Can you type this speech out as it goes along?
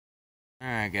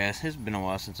Alright guys, it's been a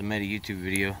while since I made a YouTube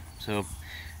video, so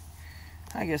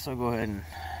I guess I'll go ahead and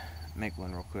make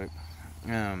one real quick.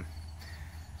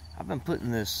 I've been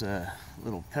putting this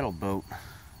little pedal boat,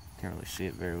 can't really see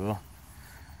it very well,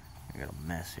 I got a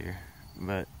mess here,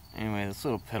 but anyway, this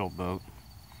little pedal boat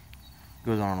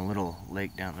goes on a little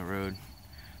lake down the road,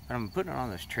 but I'm putting it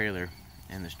on this trailer,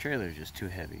 and this trailer is just too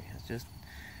heavy. It's just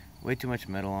way too much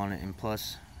metal on it, and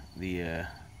plus the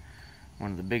one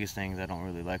of the biggest things I don't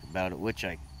really like about it, which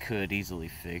I could easily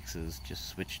fix, is just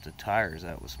switch the tires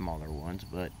out with smaller ones,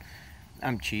 but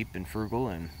I'm cheap and frugal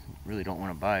and really don't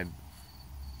want to buy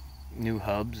new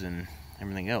hubs and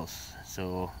everything else.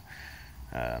 So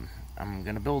I'm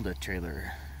gonna build a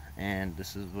trailer, and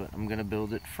this is what I'm gonna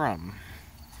build it from.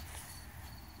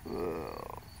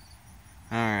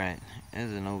 Alright, this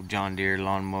is an old John Deere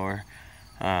lawnmower.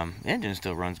 The engine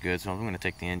still runs good, so I'm going to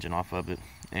take the engine off of it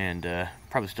and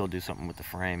probably still do something with the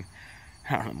frame.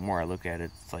 I don't know, the more I look at it,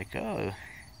 it's like, oh,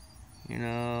 you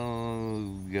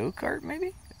know, go-kart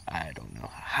maybe? I don't know.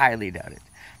 Highly doubt it.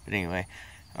 But anyway,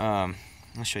 I'll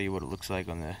show you what it looks like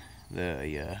on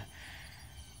the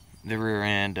rear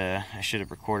end. I should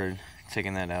have recorded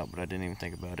taking that out, but I didn't even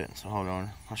think about it. So hold on,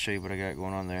 I'll show you what I got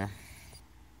going on there.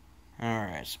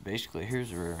 Alright, so basically here's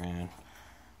the rear end.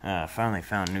 Finally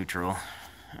found neutral.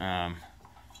 Right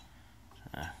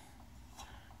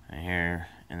here,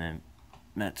 and then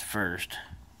that's first.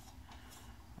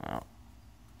 Well,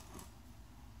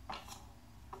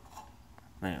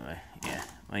 anyway, yeah,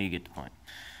 well, you get the point.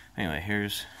 Anyway,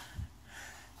 here's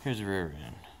the rear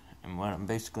end, and what I'm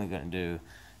basically gonna do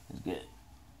is get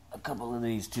a couple of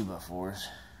these 2x4s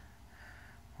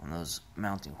on those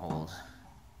mounting holes,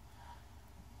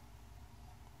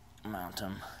 mount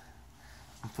them,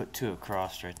 and put two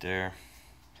across right there.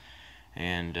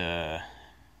 And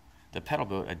the pedal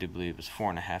boat, I do believe, is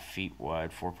 4.5 feet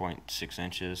wide, 4.6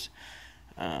 inches.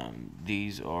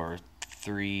 These are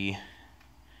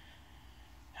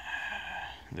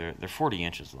they're 40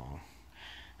 inches long.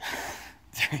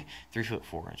 3 foot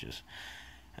 4 inches.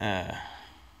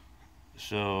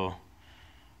 So,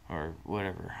 or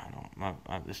whatever.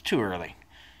 It's too early.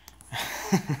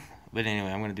 But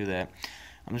anyway, I'm gonna do that.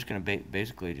 I'm just going to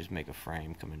basically just make a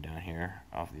frame coming down here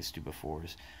off these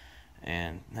 2x4s,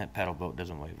 and that paddle boat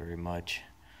doesn't weigh very much.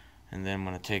 And then I'm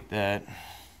going to take that,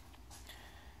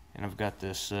 and I've got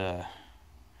this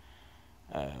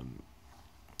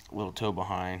little tow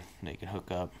behind that you can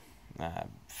hook up. I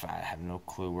have no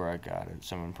clue where I got it.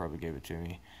 Someone probably gave it to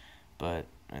me, but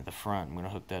at the front, I'm going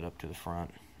to hook that up to the front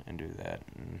and do that,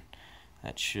 and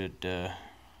that should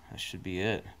be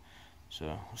it.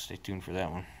 So stay tuned for that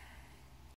one.